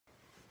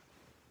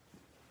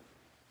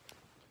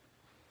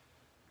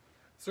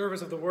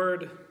Service of the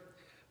Word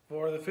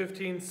for the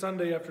 15th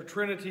Sunday after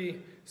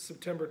Trinity,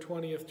 September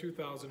 20th,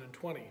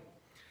 2020.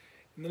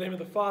 In the name of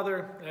the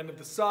Father, and of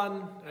the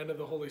Son, and of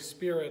the Holy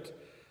Spirit.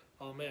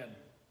 Amen.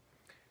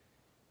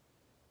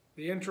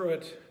 The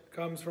introit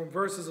comes from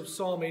verses of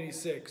Psalm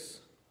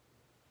 86.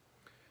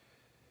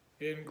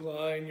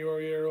 Incline your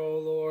ear, O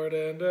Lord,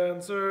 and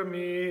answer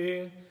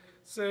me.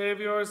 Save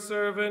your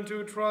servant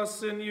who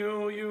trusts in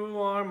you. You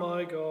are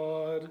my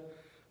God.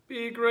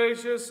 Be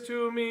gracious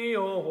to me,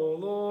 O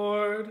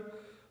Lord,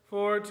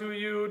 for to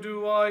you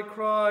do I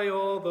cry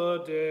all the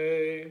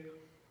day.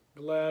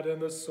 Gladden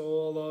the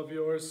soul of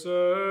your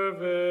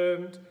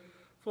servant,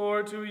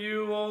 for to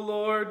you, O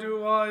Lord,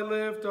 do I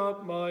lift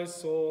up my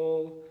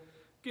soul.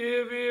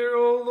 Give ear,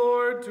 O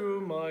Lord,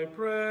 to my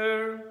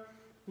prayer.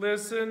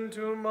 Listen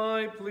to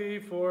my plea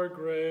for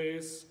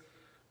grace.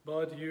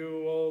 But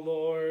you, O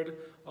Lord,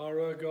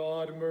 are a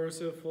God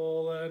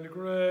merciful and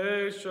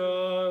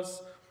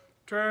gracious.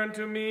 Turn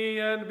to me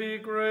and be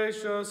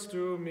gracious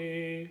to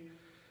me.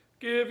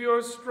 Give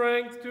your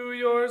strength to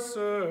your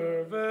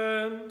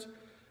servant,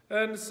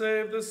 and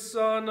save the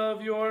son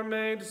of your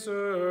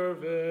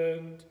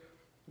maidservant.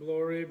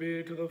 Glory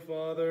be to the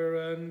Father,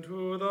 and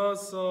to the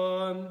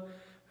Son,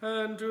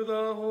 and to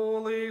the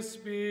Holy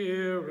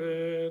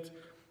Spirit,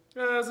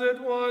 as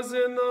it was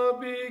in the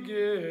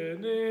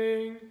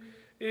beginning,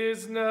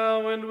 is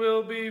now, and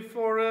will be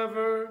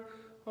forever.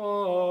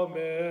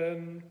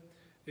 Amen.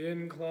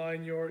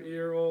 Incline your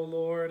ear, O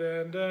Lord,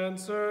 and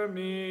answer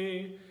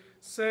me.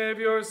 Save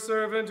your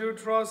servant who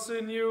trusts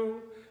in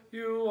you.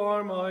 You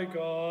are my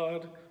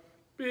God.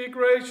 Be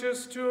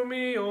gracious to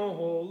me,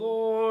 O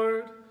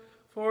Lord,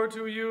 for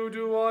to you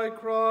do I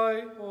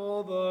cry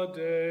all the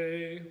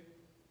day.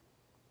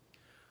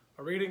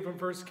 A reading from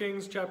 1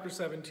 Kings chapter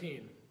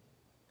 17.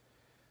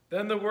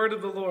 Then the word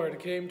of the Lord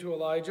came to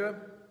Elijah,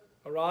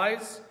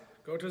 Arise,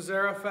 go to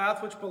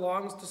Zarephath, which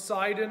belongs to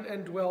Sidon,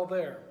 and dwell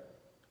there.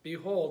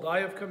 Behold,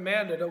 I have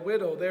commanded a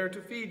widow there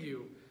to feed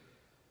you.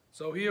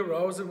 So he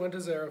arose and went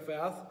to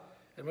Zarephath,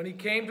 and when he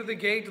came to the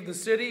gate of the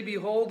city,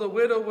 behold, a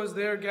widow was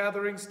there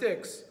gathering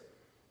sticks.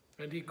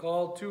 And he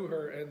called to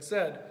her and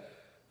said,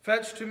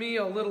 Fetch to me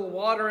a little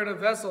water in a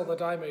vessel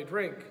that I may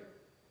drink.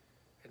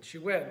 And she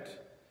went.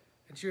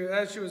 And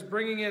as she was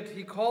bringing it,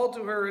 he called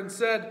to her and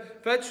said,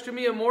 Fetch to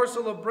me a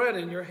morsel of bread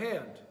in your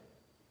hand.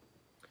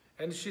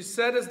 And she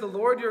said, As the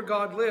Lord your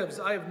God lives,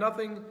 I have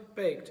nothing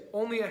baked,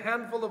 only a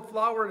handful of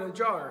flour in a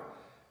jar,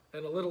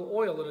 and a little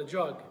oil in a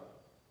jug.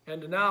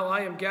 And now I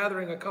am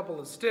gathering a couple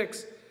of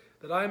sticks,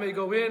 that I may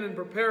go in and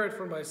prepare it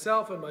for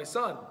myself and my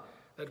son,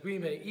 that we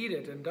may eat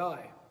it and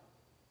die.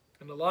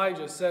 And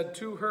Elijah said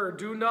to her,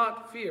 Do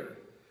not fear.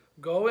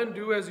 Go and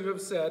do as you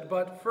have said,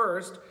 but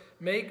first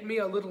make me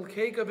a little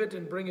cake of it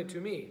and bring it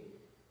to me.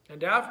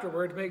 And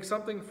afterward make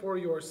something for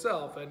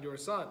yourself and your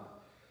son.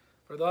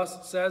 For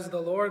thus says the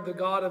Lord, the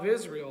God of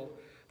Israel,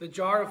 The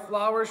jar of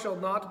flour shall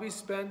not be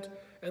spent,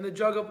 and the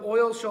jug of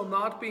oil shall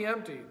not be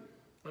empty,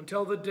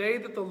 until the day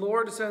that the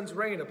Lord sends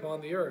rain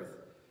upon the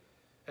earth.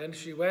 And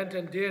she went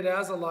and did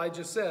as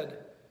Elijah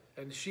said,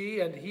 and she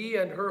and he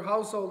and her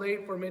household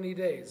ate for many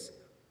days.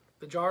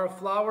 The jar of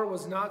flour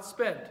was not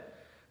spent,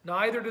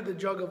 neither did the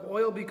jug of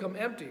oil become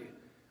empty,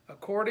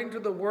 according to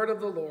the word of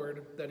the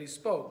Lord that he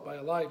spoke by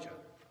Elijah.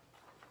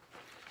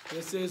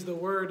 This is the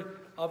word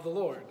of the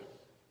Lord.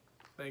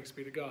 Thanks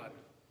be to God.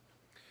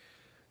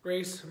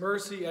 Grace,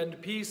 mercy,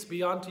 and peace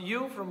be unto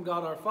you from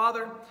God our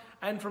Father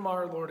and from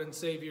our Lord and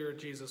Savior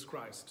Jesus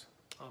Christ.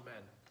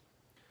 Amen.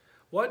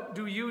 What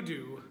do you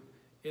do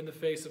in the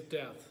face of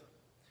death?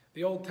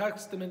 The Old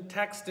Testament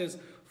text is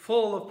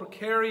full of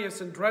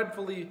precarious and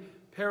dreadfully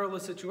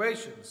perilous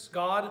situations.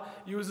 God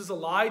uses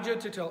Elijah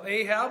to tell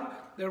Ahab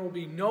there will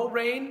be no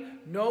rain,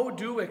 no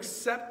dew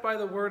except by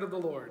the word of the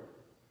Lord.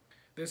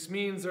 This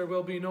means there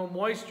will be no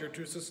moisture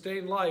to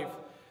sustain life,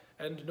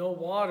 and no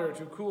water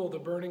to cool the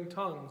burning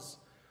tongues.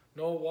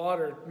 No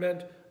water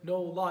meant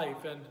no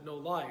life, and no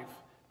life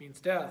means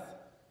death.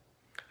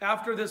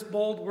 After this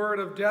bold word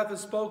of death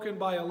is spoken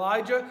by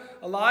Elijah,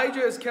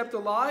 Elijah is kept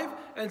alive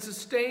and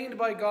sustained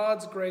by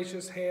God's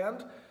gracious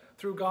hand,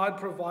 through God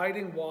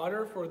providing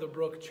water for the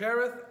brook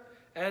Cherith,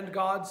 and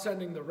God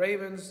sending the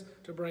ravens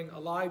to bring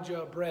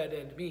Elijah bread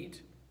and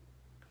meat.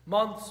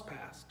 Months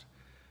passed,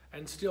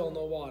 and still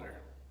no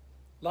water.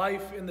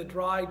 Life in the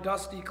dry,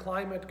 dusty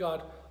climate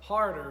got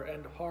harder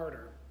and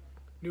harder.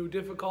 New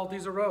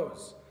difficulties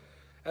arose.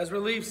 As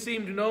relief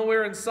seemed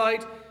nowhere in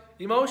sight,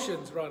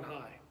 emotions run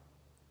high.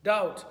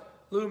 Doubt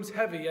looms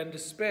heavy, and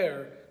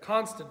despair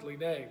constantly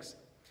nags.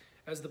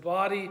 As the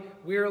body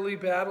wearily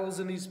battles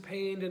in these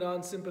pained and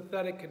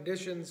unsympathetic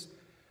conditions,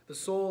 the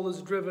soul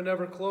is driven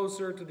ever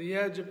closer to the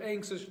edge of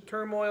anxious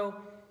turmoil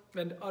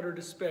and utter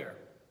despair.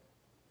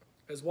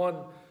 As one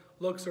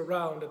looks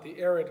around at the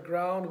arid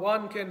ground,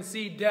 one can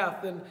see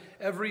death in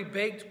every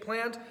baked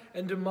plant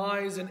and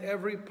demise in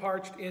every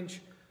parched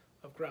inch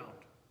of ground.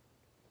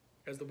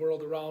 As the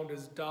world around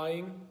is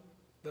dying,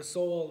 the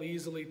soul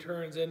easily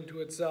turns into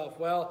itself.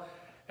 Well,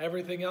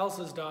 everything else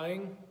is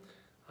dying.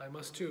 I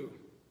must too.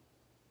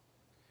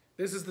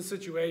 This is the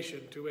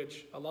situation to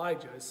which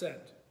Elijah is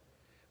sent.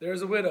 There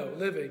is a widow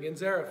living in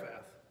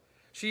Zarephath.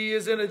 She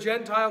is in a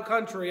Gentile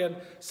country, and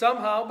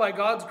somehow, by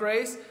God's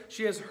grace,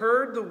 she has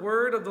heard the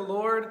word of the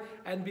Lord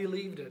and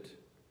believed it.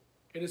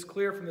 It is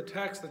clear from the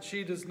text that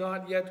she does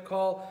not yet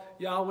call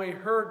Yahweh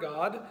her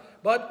God,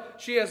 but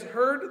she has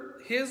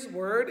heard his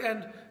word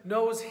and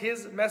knows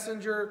his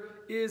messenger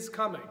is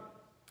coming.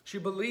 She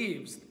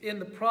believes in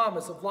the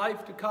promise of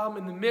life to come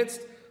in the midst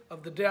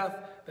of the death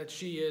that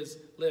she is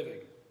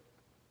living.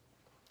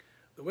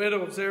 The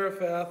widow of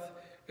Zarephath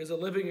is a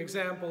living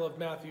example of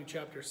Matthew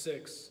chapter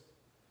 6.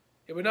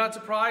 It would not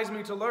surprise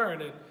me to learn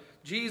that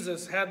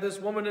Jesus had this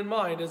woman in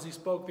mind as he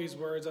spoke these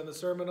words on the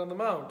Sermon on the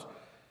Mount.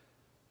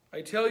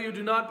 I tell you,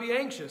 do not be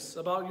anxious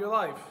about your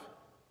life,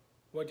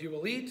 what you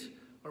will eat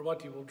or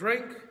what you will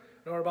drink,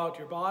 nor about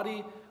your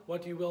body,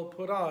 what you will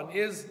put on.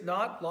 Is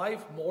not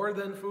life more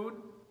than food,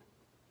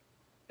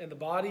 and the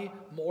body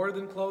more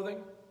than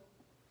clothing?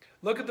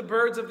 Look at the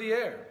birds of the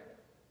air.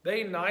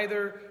 They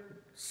neither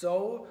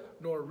sow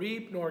nor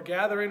reap nor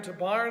gather into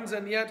barns,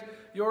 and yet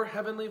your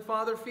heavenly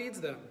Father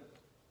feeds them.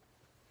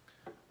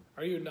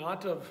 Are you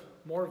not of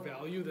more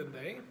value than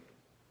they?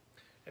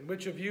 And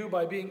which of you,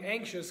 by being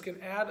anxious, can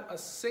add a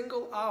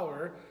single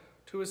hour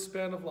to his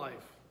span of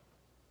life?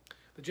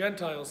 The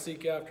Gentiles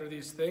seek after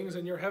these things,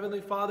 and your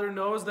heavenly Father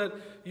knows that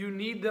you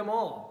need them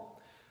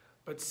all.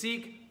 But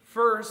seek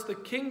first the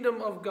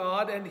kingdom of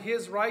God and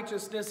his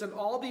righteousness, and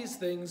all these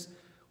things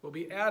will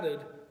be added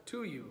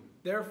to you.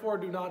 Therefore,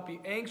 do not be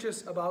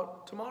anxious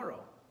about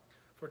tomorrow,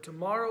 for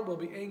tomorrow will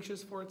be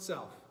anxious for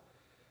itself.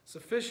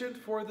 Sufficient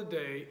for the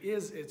day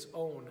is its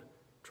own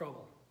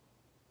trouble.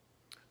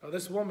 Now,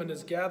 this woman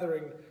is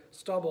gathering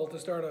stubble to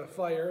start a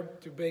fire,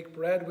 to bake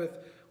bread with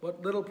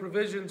what little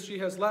provisions she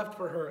has left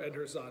for her and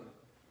her son.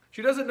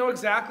 She doesn't know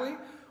exactly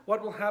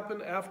what will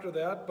happen after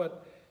that,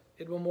 but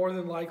it will more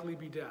than likely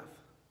be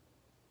death.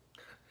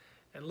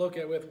 And look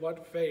at with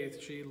what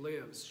faith she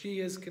lives.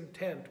 She is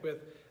content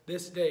with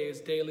this day's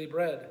daily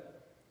bread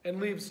and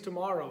leaves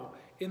tomorrow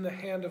in the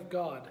hand of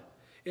God.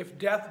 If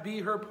death be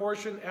her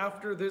portion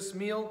after this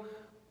meal,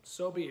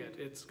 so be it.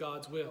 It's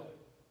God's will.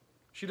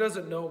 She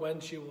doesn't know when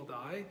she will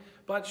die,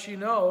 but she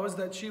knows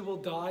that she will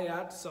die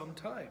at some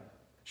time.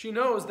 She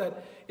knows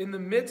that in the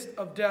midst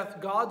of death,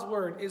 God's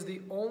word is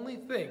the only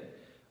thing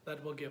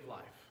that will give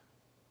life.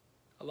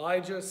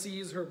 Elijah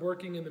sees her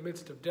working in the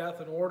midst of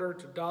death in order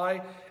to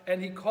die,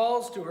 and he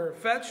calls to her,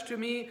 "Fetch to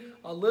me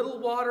a little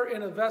water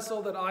in a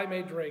vessel that I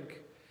may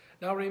drink."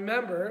 Now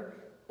remember,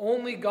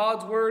 only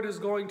God's word is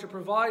going to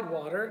provide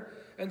water,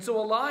 and so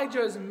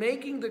Elijah is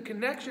making the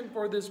connection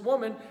for this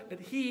woman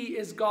that he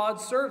is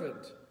God's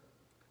servant,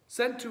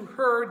 sent to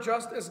her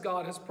just as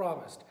God has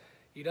promised.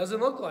 He doesn't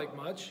look like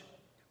much,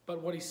 but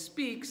what he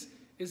speaks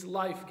is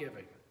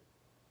life-giving.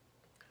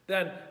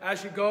 Then,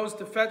 as she goes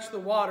to fetch the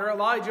water,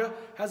 Elijah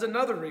has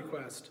another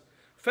request.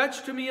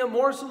 "Fetch to me a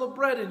morsel of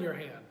bread in your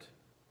hand."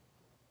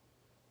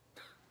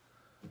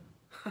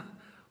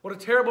 What a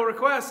terrible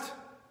request.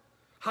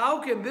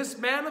 How can this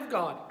man of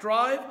God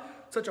drive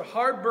such a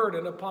hard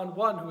burden upon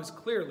one who is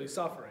clearly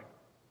suffering?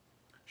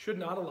 Should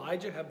not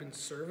Elijah have been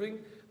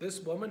serving this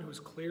woman who's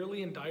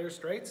clearly in dire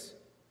straits?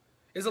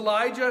 Is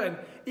Elijah an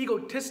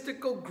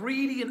egotistical,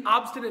 greedy, and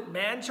obstinate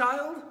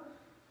man-child?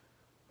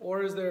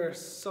 Or is there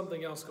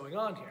something else going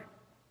on here?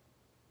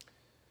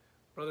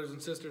 Brothers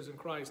and sisters in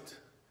Christ,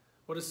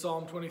 what does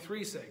Psalm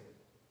 23 say?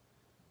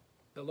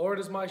 "The Lord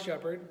is my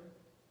shepherd,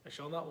 I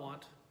shall not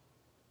want.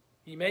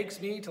 He makes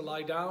me to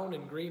lie down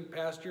in green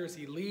pastures.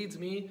 He leads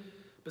me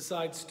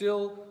beside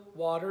still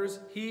waters.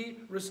 He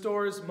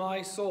restores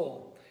my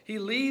soul. He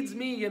leads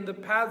me in the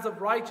paths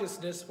of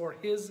righteousness for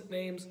his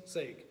name's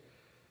sake.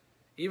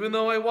 Even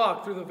though I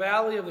walk through the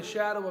valley of the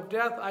shadow of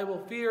death, I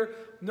will fear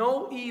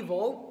no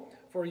evil,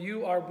 for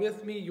you are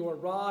with me, your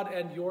rod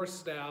and your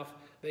staff,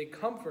 they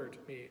comfort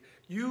me.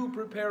 You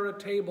prepare a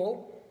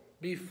table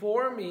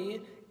before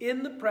me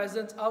in the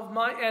presence of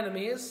my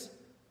enemies.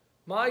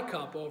 My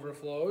cup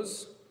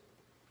overflows.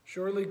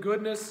 Surely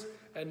goodness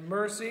and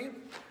mercy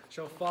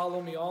shall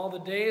follow me all the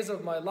days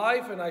of my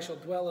life, and I shall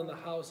dwell in the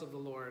house of the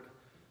Lord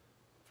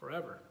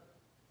forever."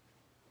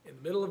 In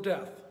the middle of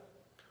death,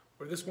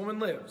 where this woman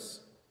lives,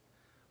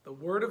 the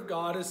word of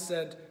God is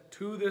sent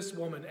to this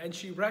woman, and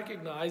she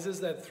recognizes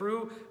that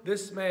through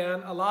this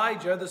man,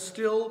 Elijah, the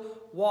still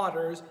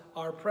waters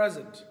are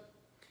present.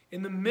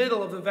 In the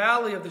middle of the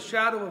valley of the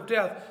shadow of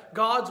death,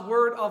 God's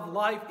word of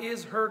life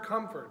is her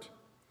comfort.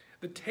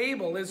 The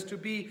table is to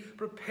be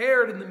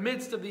prepared in the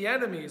midst of the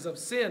enemies of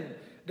sin,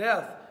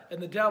 death, and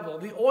the devil.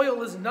 The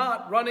oil is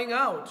not running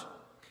out.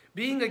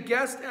 Being a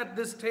guest at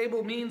this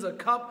table means a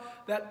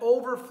cup that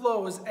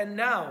overflows, and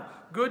now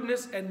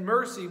goodness and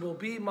mercy will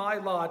be my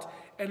lot,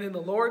 and in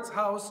the Lord's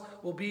house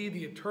will be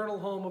the eternal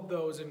home of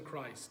those in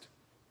Christ.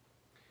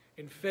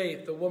 In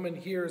faith, the woman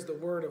hears the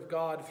word of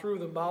God through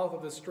the mouth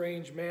of the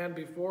strange man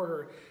before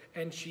her,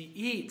 and she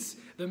eats.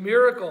 The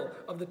miracle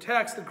of the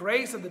text, the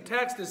grace of the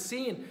text is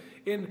seen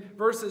in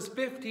verses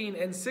 15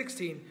 and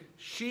 16.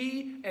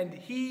 She and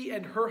he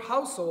and her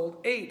household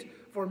ate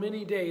for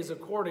many days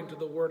according to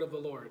the word of the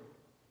Lord.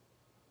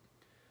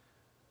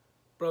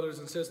 brothers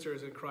and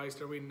sisters in Christ,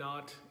 are we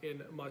not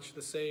in much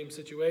the same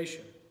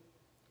situation?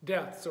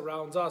 Death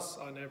surrounds us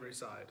on every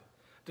side.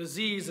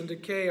 Disease and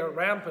decay are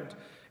rampant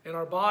in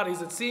our bodies.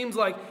 It seems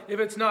like if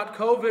it's not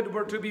COVID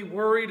we're to be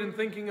worried and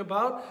thinking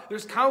about,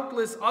 there's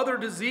countless other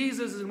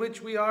diseases in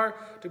which we are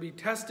to be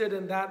tested,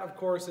 and that, of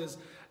course, is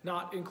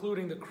not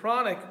including the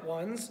chronic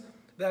ones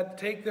that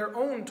take their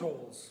own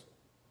tolls.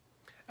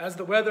 As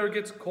the weather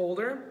gets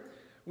colder,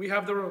 we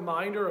have the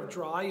reminder of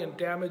dry and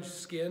damaged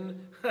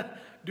skin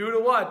due to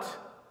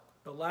what?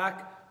 The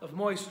lack of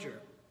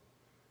moisture.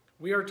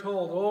 We are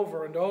told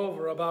over and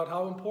over about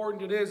how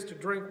important it is to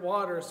drink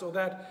water so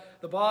that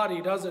the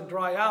body doesn't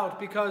dry out,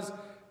 because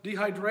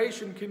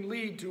dehydration can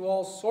lead to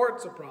all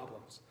sorts of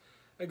problems,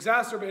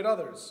 exacerbate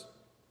others,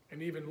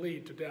 and even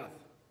lead to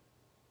death.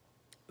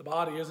 The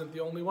body isn't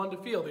the only one to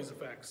feel these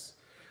effects.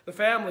 The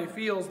family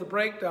feels the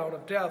breakdown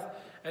of death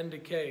and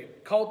decay.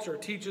 Culture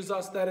teaches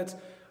us that it's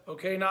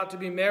okay not to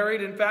be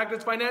married. In fact,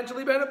 it's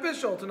financially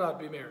beneficial to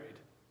not be married.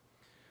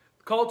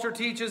 Culture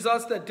teaches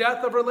us that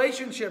death of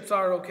relationships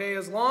are okay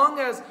as long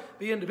as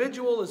the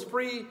individual is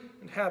free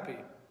and happy.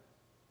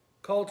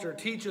 Culture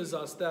teaches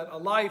us that a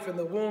life in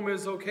the womb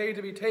is okay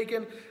to be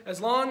taken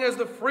as long as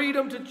the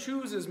freedom to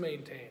choose is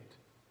maintained.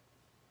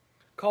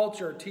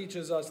 Culture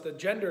teaches us that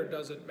gender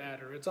doesn't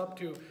matter. It's up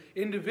to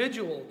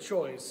individual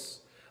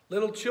choice.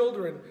 Little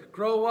children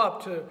grow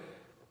up to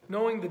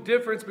knowing the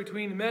difference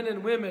between men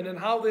and women and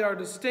how they are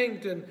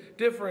distinct and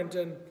different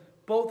and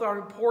both are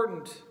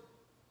important,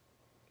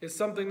 is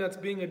something that's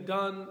being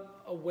done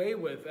away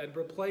with and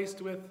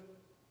replaced with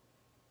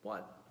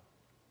what?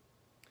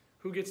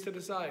 Who gets to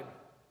decide?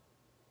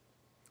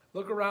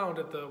 Look around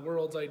at the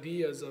world's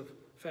ideas of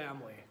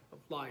family, of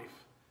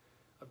life,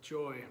 of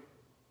joy.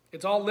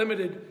 It's all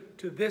limited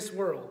to this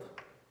world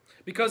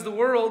because the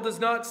world does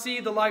not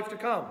see the life to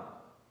come.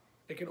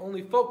 It can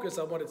only focus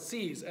on what it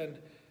sees and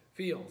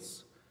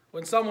feels.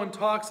 When someone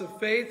talks of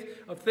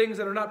faith, of things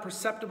that are not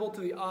perceptible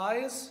to the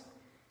eyes,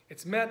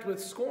 it's met with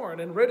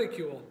scorn and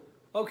ridicule.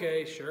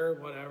 Okay, sure,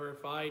 whatever,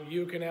 fine.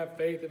 You can have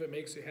faith if it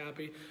makes you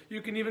happy.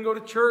 You can even go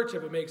to church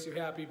if it makes you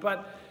happy.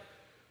 But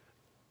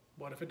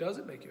what if it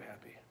doesn't make you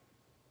happy?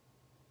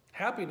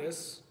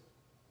 Happiness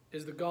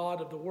is the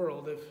god of the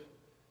world. If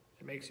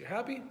it makes you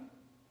happy,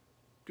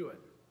 do it.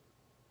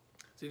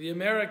 See, the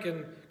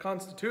American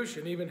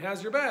Constitution even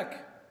has your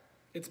back.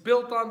 It's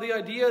built on the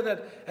idea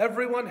that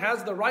everyone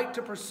has the right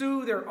to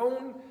pursue their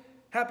own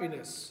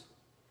happiness.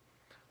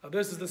 Now,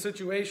 this is the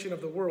situation of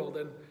the world,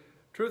 and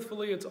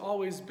truthfully, it's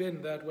always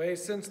been that way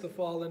since the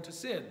fall into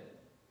sin.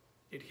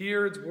 It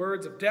hears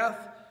words of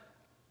death,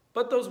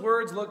 but those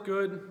words look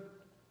good,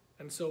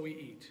 and so we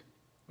eat.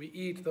 We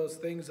eat those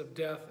things of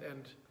death,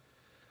 and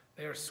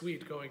they are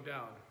sweet going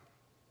down.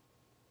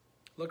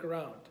 Look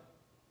around.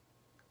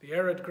 The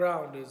arid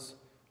ground is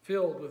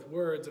filled with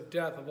words of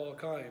death of all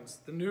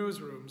kinds. The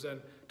newsrooms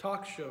and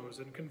talk shows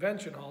and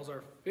convention halls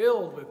are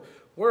filled with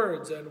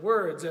words, and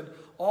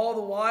all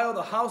the while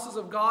the houses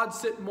of God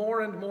sit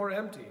more and more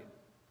empty.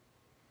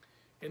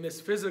 In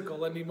this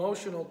physical and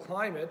emotional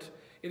climate,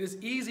 it is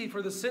easy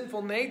for the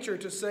sinful nature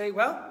to say,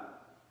 well,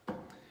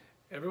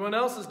 everyone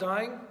else is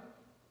dying,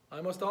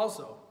 I must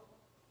also.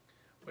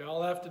 We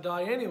all have to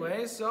die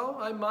anyway, so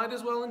I might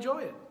as well enjoy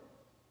it.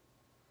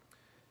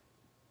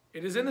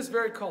 It is in this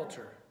very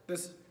culture,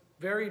 this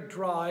very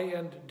dry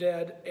and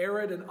dead,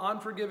 arid and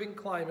unforgiving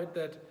climate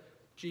that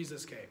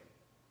Jesus came.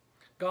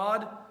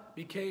 God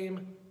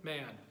became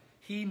man.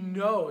 He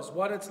knows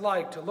what it's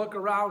like to look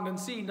around and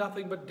see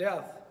nothing but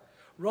death.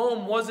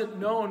 Rome wasn't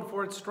known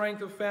for its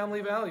strength of family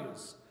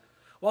values.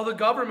 While the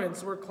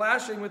governments were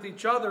clashing with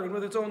each other and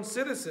with its own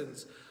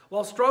citizens,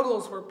 while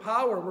struggles for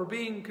power were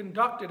being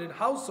conducted in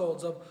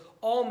households of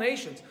all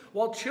nations,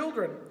 while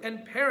children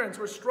and parents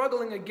were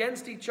struggling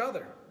against each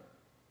other,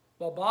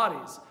 while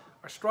bodies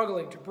are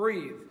struggling to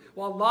breathe,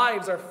 while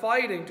lives are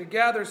fighting to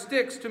gather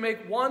sticks to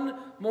make one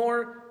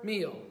more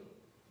meal,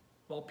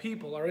 while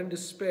people are in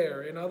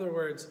despair, in other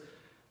words,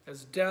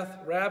 as death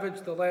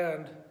ravaged the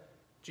land,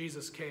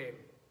 Jesus came.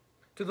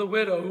 To the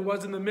widow who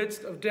was in the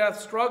midst of death,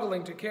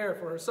 struggling to care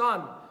for her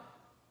son,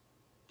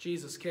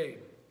 Jesus came.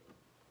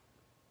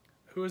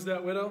 Who is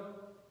that widow?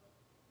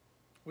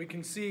 We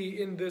can see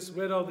in this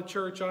widow the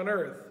church on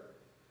earth.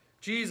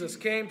 Jesus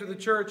came to the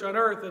church on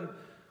earth, and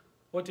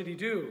what did he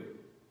do?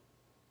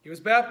 He was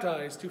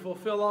baptized to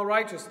fulfill all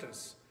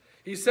righteousness.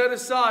 He set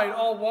aside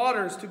all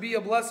waters to be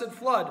a blessed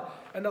flood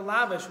and a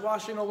lavish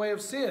washing away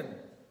of sin.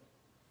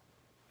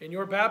 In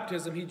your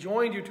baptism, he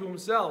joined you to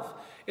himself.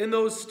 In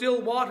those still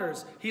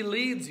waters, he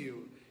leads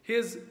you,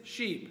 his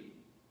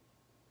sheep,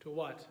 to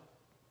what?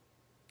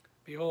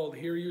 Behold,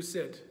 here you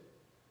sit.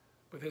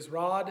 With his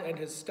rod and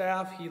his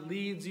staff, he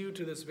leads you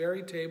to this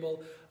very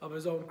table of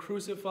his own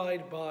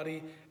crucified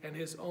body and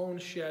his own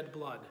shed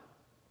blood.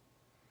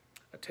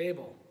 A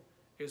table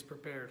is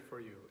prepared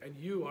for you, and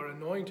you are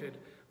anointed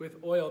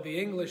with oil. The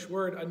English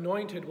word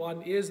anointed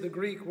one is the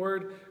Greek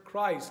word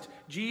Christ.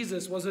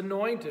 Jesus was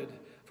anointed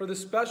for the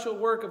special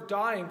work of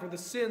dying for the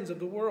sins of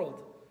the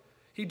world.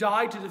 He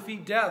died to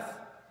defeat death.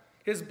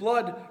 His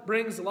blood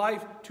brings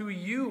life to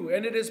you,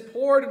 and it is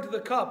poured into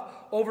the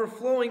cup,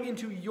 overflowing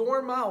into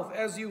your mouth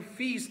as you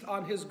feast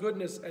on his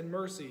goodness and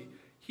mercy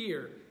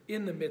here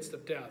in the midst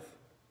of death.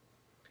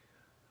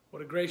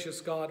 What a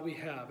gracious God we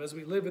have. As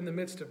we live in the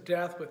midst of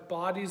death with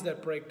bodies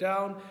that break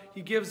down,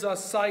 he gives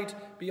us sight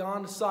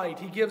beyond sight.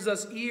 He gives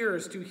us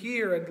ears to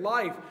hear and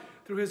life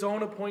through his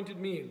own appointed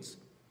means.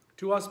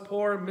 To us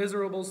poor,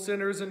 miserable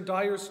sinners in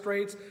dire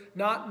straits,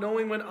 not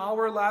knowing when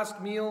our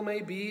last meal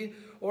may be,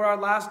 or our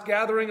last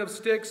gathering of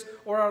sticks,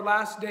 or our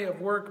last day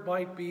of work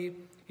might be,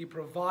 he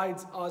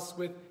provides us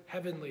with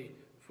heavenly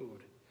food.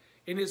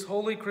 In his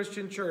holy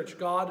Christian church,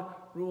 God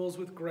rules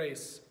with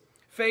grace.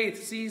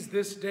 Faith sees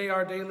this day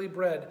our daily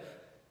bread.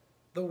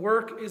 The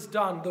work is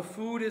done, the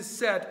food is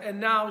set, and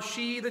now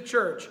she, the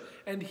church,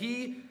 and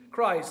he,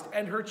 Christ,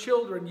 and her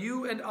children,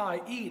 you and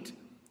I, eat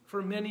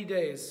for many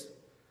days.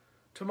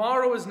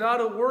 Tomorrow is not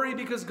a worry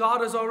because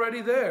God is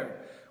already there.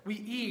 We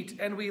eat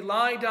and we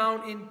lie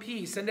down in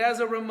peace. And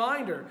as a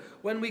reminder,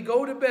 when we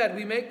go to bed,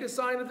 we make the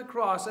sign of the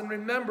cross and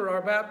remember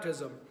our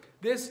baptism.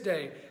 This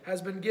day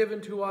has been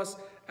given to us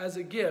as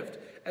a gift.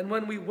 And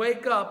when we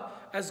wake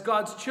up as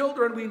God's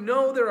children, we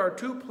know there are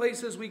two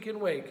places we can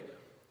wake.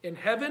 In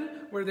heaven,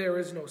 where there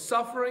is no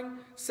suffering,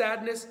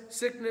 sadness,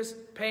 sickness,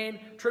 pain,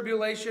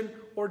 tribulation,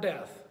 or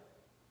death.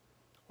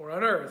 Or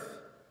on earth,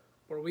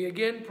 where we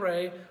again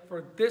pray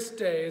for this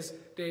day's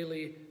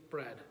daily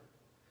bread.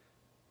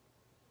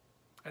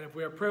 And if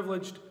we are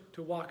privileged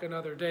to walk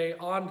another day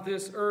on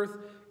this earth,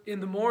 in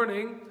the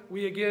morning,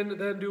 we again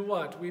then do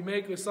what? We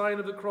make the sign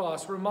of the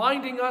cross,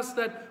 reminding us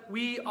that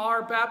we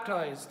are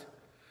baptized.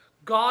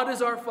 God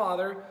is our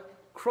Father,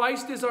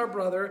 Christ is our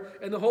brother,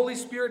 and the Holy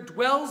Spirit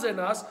dwells in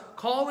us,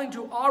 calling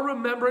to our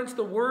remembrance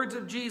the words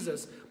of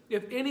Jesus.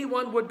 If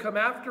anyone would come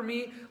after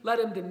me, let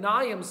him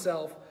deny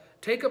himself,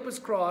 take up his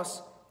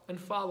cross, and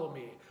follow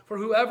me. For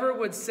whoever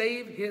would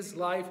save his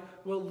life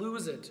will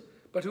lose it.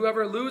 But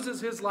whoever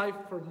loses his life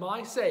for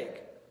my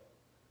sake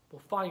will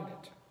find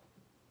it.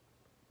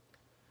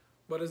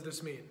 What does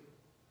this mean?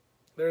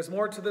 There is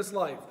more to this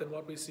life than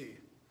what we see.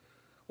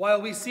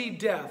 While we see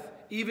death,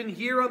 even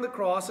here on the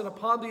cross and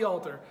upon the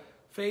altar,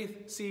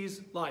 faith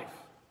sees life.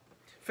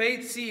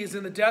 Faith sees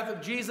in the death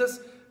of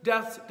Jesus,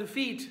 death's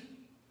defeat.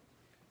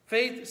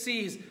 Faith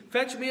sees,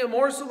 fetch me a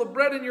morsel of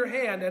bread in your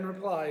hand, and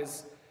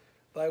replies,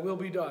 thy will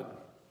be done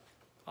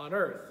on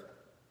earth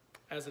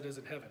as it is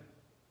in heaven.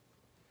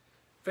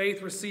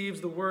 Faith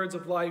receives the words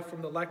of life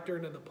from the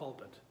lectern and the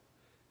pulpit.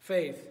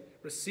 Faith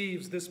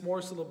receives this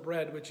morsel of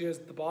bread, which is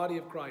the body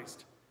of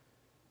Christ,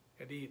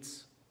 and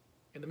eats.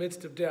 In the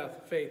midst of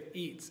death, faith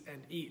eats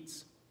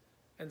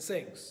and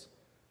sings.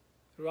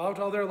 Throughout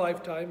all their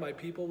lifetime, my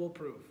people will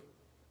prove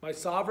my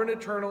sovereign,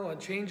 eternal,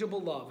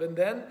 unchangeable love. And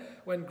then,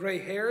 when gray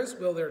hairs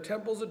will their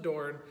temples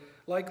adorn,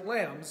 like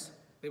lambs,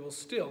 they will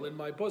still in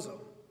my bosom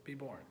be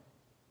born.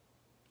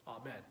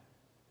 Amen.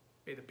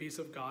 May the peace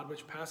of God,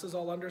 which passes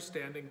all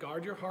understanding,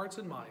 guard your hearts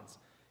and minds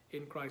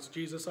in Christ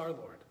Jesus our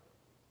Lord.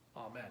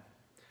 Amen.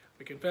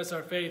 We confess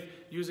our faith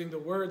using the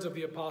words of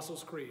the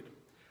Apostles' Creed.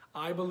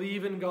 I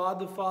believe in God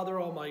the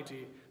Father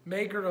Almighty,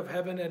 maker of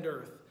heaven and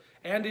earth,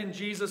 and in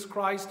Jesus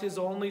Christ, his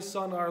only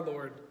Son, our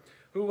Lord,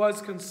 who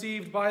was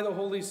conceived by the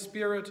Holy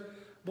Spirit,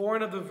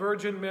 born of the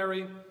Virgin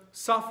Mary,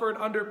 suffered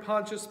under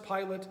Pontius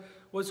Pilate,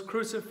 was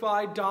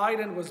crucified,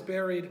 died, and was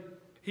buried.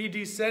 He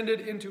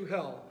descended into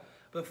hell.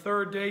 The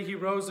third day he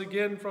rose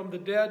again from the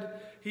dead.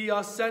 He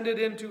ascended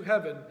into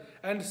heaven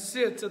and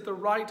sits at the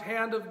right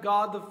hand of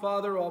God the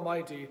Father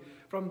Almighty.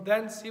 From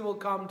thence he will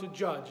come to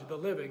judge the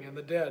living and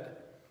the dead.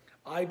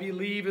 I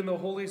believe in the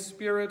Holy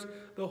Spirit,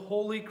 the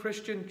holy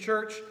Christian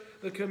church,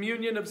 the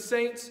communion of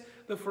saints,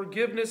 the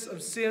forgiveness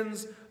of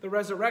sins, the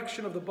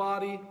resurrection of the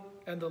body,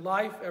 and the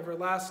life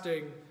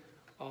everlasting.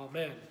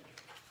 Amen.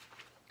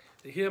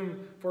 The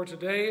hymn for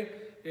today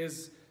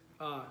is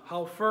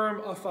How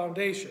Firm a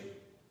Foundation.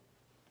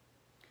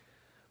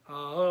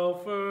 How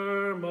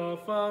firm a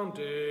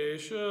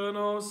foundation,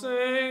 O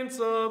saints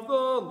of the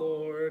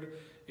Lord,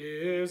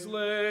 is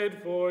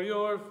laid for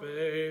your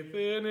faith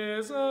in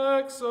his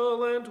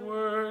excellent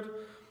word.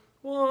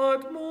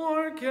 What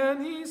more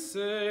can he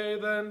say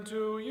than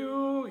to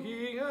you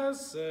he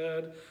has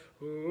said,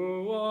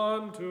 who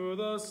unto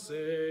the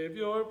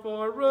Savior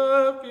for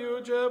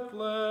refuge have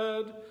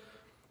fled?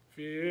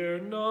 Fear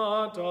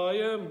not, I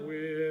am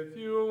with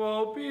you,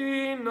 O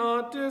be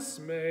not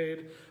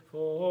dismayed,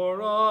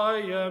 for I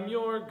am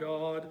your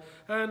God,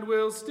 and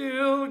will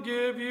still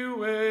give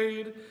you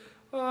aid.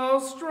 I'll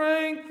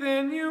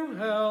strengthen you,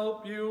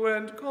 help you,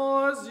 and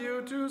cause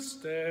you to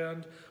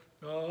stand,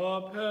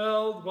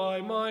 upheld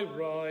by my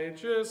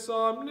righteous,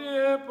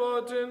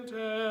 omnipotent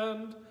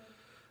hand.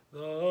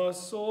 The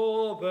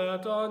soul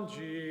that on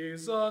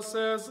Jesus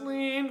has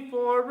leaned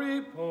for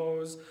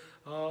repose,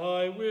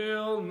 I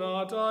will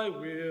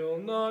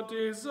not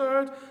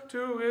desert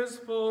to his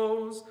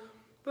foes.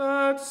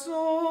 That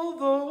soul,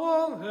 though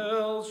all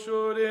hell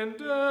should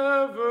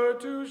endeavor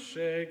to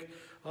shake,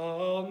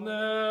 I'll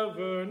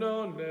never,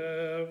 no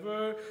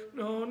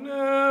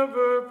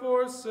never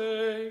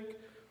forsake.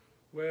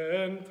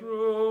 When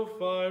through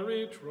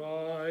fiery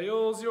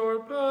trials your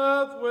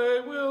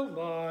pathway will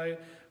lie,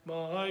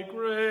 my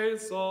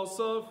grace all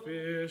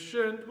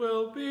sufficient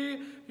will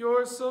be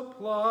your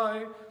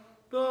supply.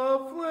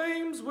 The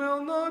flames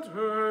will not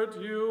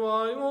hurt you,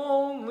 I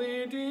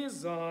only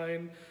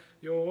design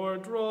your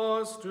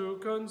dross to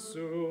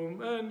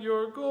consume and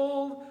your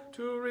gold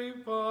to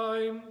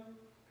refine.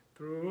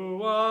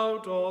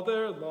 Throughout all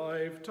their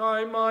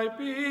lifetime my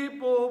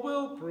people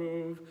will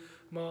prove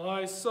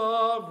my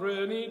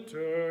sovereign,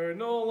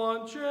 eternal,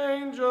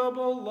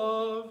 unchangeable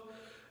love.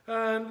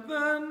 And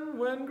then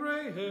when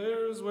gray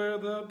hairs where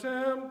the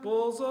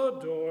temples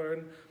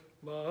adorn,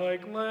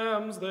 like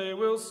lambs they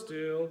will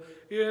still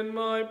in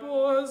my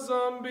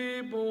bosom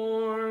be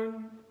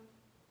born.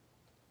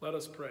 Let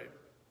us pray.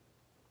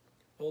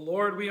 O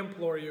Lord, we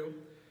implore you,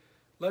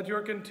 let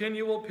your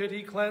continual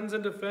pity cleanse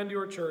and defend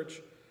your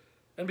church,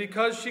 and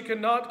because she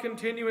cannot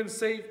continue in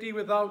safety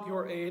without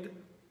your aid,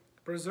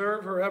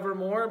 preserve her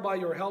evermore by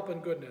your help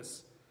and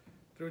goodness.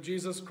 Through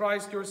Jesus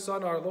Christ, your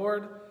Son, our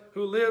Lord,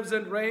 who lives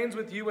and reigns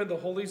with you in the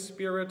Holy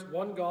Spirit,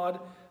 one God,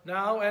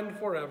 now and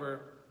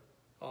forever.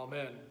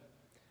 Amen.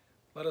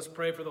 Let us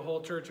pray for the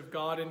whole church of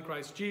God in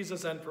Christ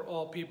Jesus and for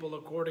all people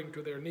according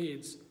to their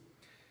needs.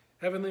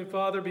 Heavenly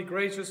Father, be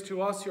gracious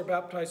to us, your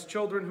baptized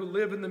children who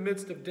live in the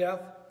midst of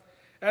death.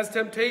 As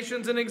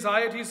temptations and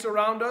anxieties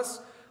surround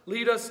us,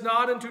 lead us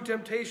not into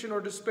temptation or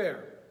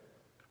despair.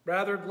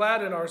 Rather,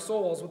 gladden our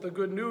souls with the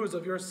good news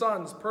of your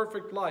Son's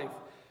perfect life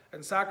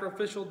and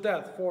sacrificial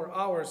death for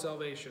our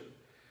salvation.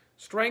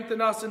 Strengthen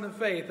us in the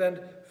faith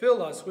and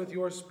fill us with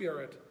your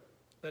Spirit,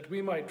 that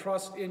we might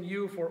trust in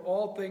you for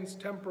all things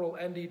temporal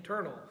and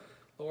eternal.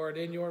 Lord,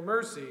 in your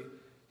mercy,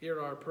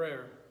 hear our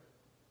prayer.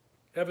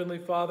 Heavenly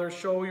Father,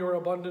 show your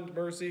abundant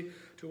mercy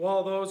to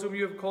all those whom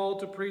you have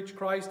called to preach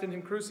Christ and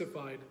him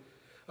crucified.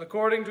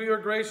 According to your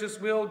gracious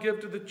will, give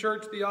to the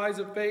church the eyes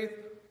of faith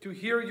to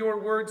hear your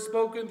word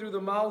spoken through the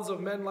mouths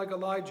of men like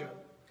Elijah.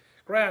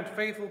 Grant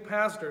faithful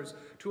pastors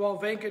to all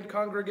vacant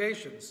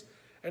congregations,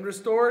 and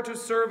restore to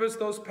service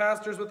those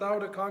pastors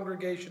without a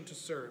congregation to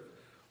serve.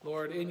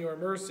 Lord, in your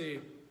mercy,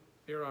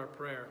 hear our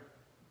prayer.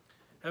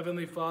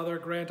 Heavenly Father,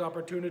 grant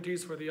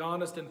opportunities for the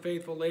honest and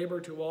faithful labor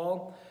to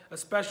all,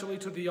 especially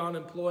to the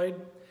unemployed.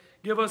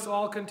 Give us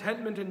all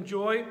contentment and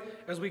joy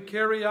as we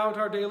carry out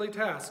our daily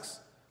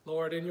tasks.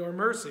 Lord, in your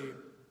mercy,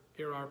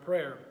 hear our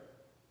prayer.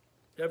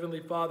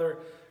 Heavenly Father,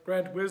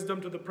 grant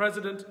wisdom to the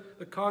President,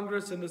 the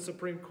Congress, and the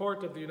Supreme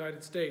Court of the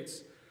United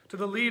States, to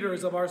the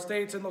leaders of our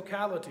states and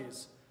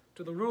localities,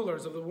 to the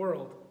rulers of the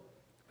world,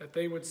 that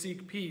they would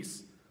seek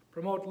peace,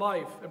 promote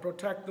life, and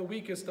protect the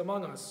weakest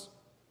among us.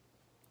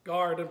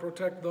 Guard and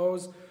protect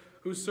those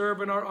who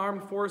serve in our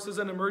armed forces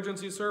and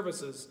emergency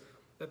services,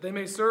 that they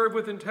may serve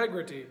with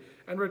integrity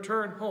and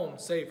return home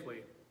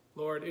safely.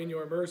 Lord, in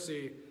your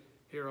mercy,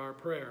 hear our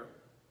prayer.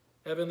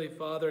 Heavenly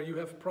Father, you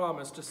have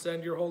promised to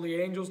send your holy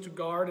angels to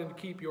guard and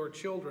keep your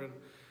children.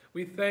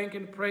 We thank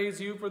and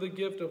praise you for the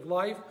gift of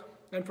life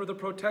and for the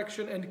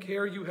protection and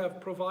care you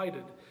have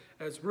provided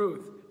as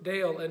Ruth,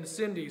 Dale, and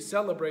Cindy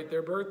celebrate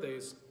their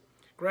birthdays.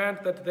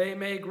 Grant that they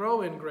may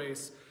grow in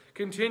grace,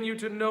 continue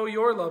to know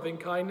your loving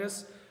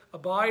kindness,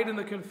 abide in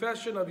the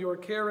confession of your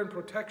care and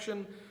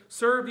protection,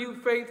 serve you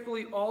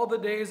faithfully all the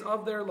days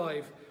of their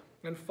life,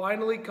 and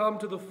finally come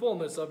to the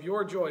fullness of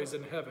your joys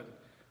in heaven.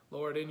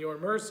 Lord, in your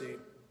mercy,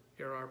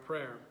 hear our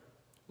prayer.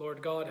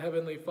 Lord God,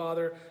 Heavenly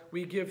Father,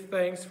 we give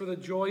thanks for the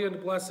joy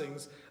and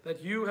blessings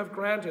that you have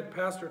granted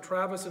Pastor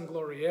Travis and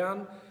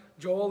Glorianne,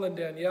 Joel and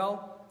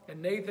Danielle,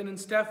 and Nathan and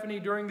Stephanie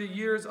during the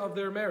years of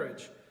their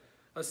marriage.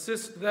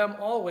 Assist them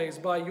always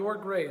by your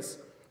grace,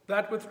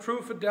 that with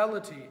true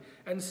fidelity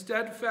and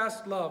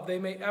steadfast love they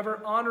may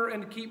ever honor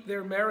and keep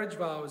their marriage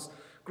vows,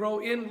 grow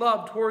in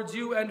love towards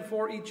you and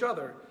for each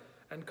other,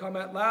 and come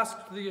at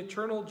last to the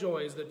eternal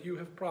joys that you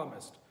have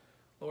promised.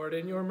 Lord,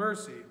 in your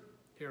mercy,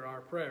 hear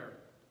our prayer.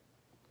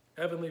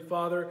 Heavenly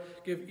Father,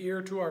 give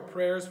ear to our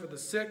prayers for the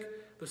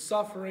sick, the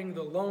suffering,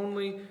 the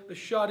lonely, the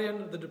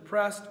shut-in, the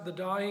depressed, the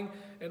dying,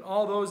 and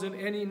all those in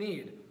any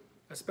need,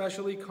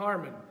 especially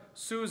Carmen,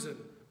 Susan,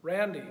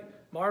 Randy,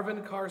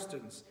 Marvin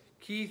Karstens,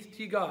 Keith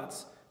T.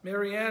 Gotts,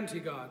 Mary Ann T.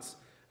 Gotts,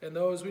 and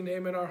those we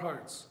name in our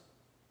hearts.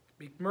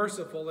 Be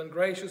merciful and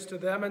gracious to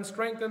them and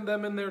strengthen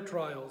them in their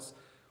trials.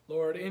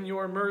 Lord, in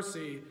your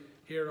mercy,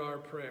 hear our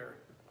prayer.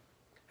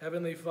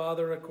 Heavenly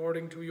Father,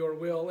 according to your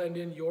will and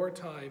in your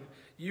time,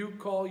 you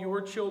call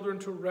your children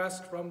to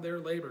rest from their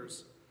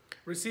labors.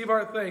 Receive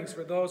our thanks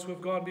for those who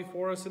have gone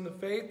before us in the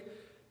faith,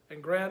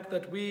 and grant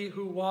that we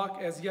who walk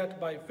as yet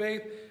by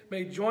faith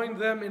may join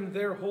them in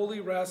their holy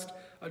rest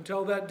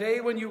until that day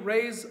when you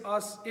raise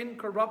us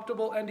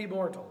incorruptible and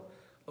immortal.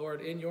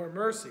 Lord, in your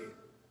mercy,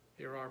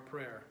 hear our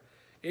prayer.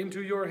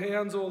 Into your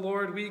hands, O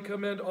Lord, we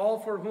commend all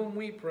for whom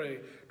we pray,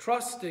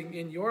 trusting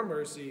in your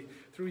mercy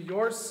through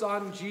your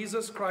Son,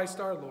 Jesus Christ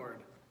our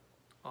Lord.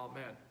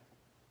 Amen.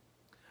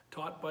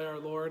 Taught by our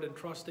Lord and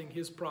trusting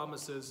his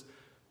promises,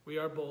 we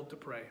are bold to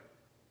pray.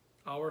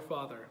 Our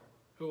Father,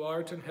 who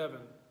art in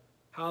heaven,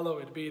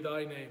 hallowed be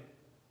thy name.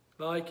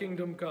 Thy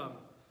kingdom come.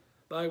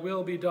 Thy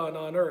will be done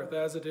on earth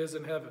as it is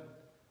in heaven.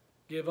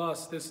 Give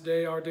us this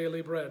day our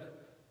daily bread,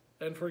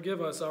 and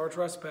forgive us our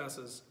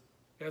trespasses,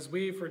 as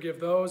we forgive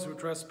those who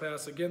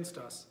trespass against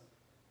us.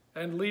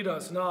 And lead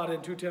us not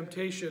into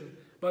temptation,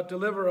 but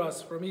deliver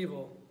us from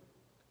evil.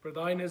 For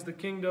thine is the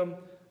kingdom,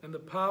 and the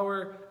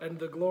power, and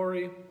the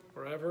glory,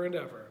 forever and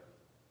ever.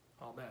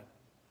 Amen.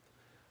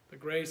 The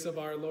grace of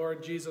our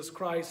Lord Jesus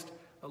Christ,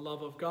 the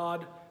love of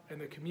God, and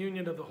the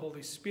communion of the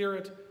Holy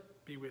Spirit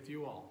be with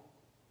you all.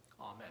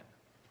 Amen.